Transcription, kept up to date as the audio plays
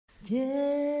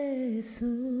Gesù,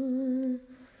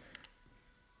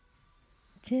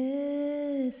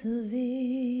 Gesù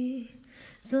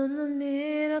sono un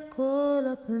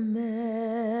miracolo per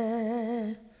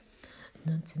me,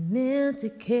 non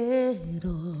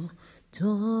dimenticherò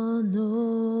tuo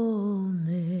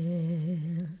nome.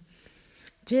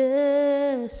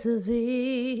 Gesù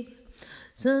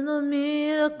sono un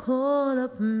miracolo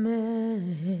per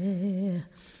me,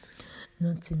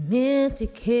 non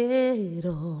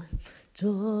dimenticherò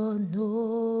tuo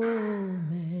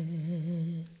nome.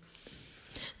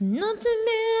 Non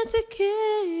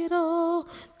dimenticherò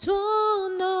tuo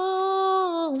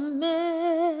nome.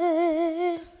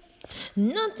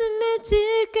 Non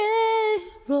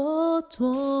dimenticherò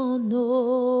tuo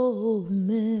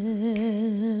nome.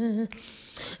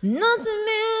 Non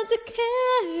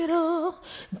dimenticherò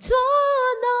tuo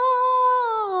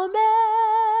nome.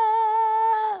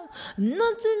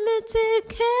 Non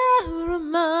dimenticherò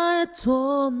mai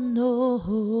tuo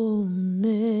nome.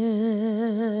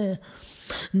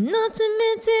 Non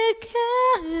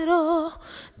dimenticherò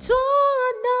tuo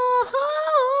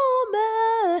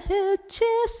nome,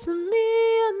 Gesù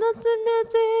mio, non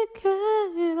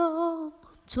dimenticherò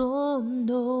tuo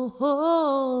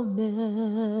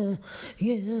nome.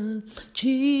 Yeah,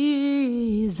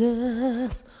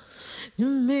 Jesus, you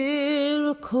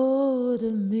miracle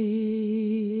to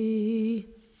me.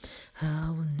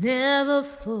 I will never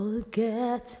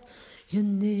forget your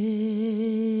name.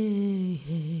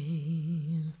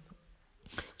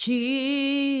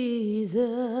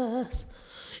 Jesus,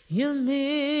 your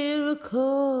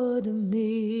miracle to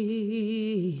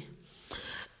me.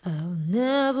 I'll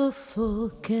never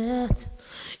forget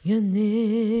your name.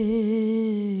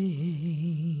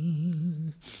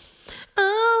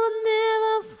 I will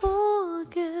never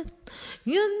forget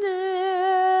your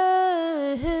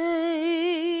name.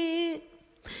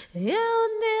 I'll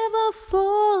never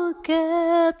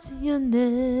forget your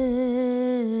name.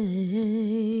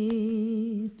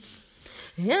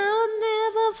 I'll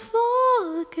never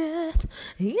forget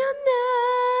your name.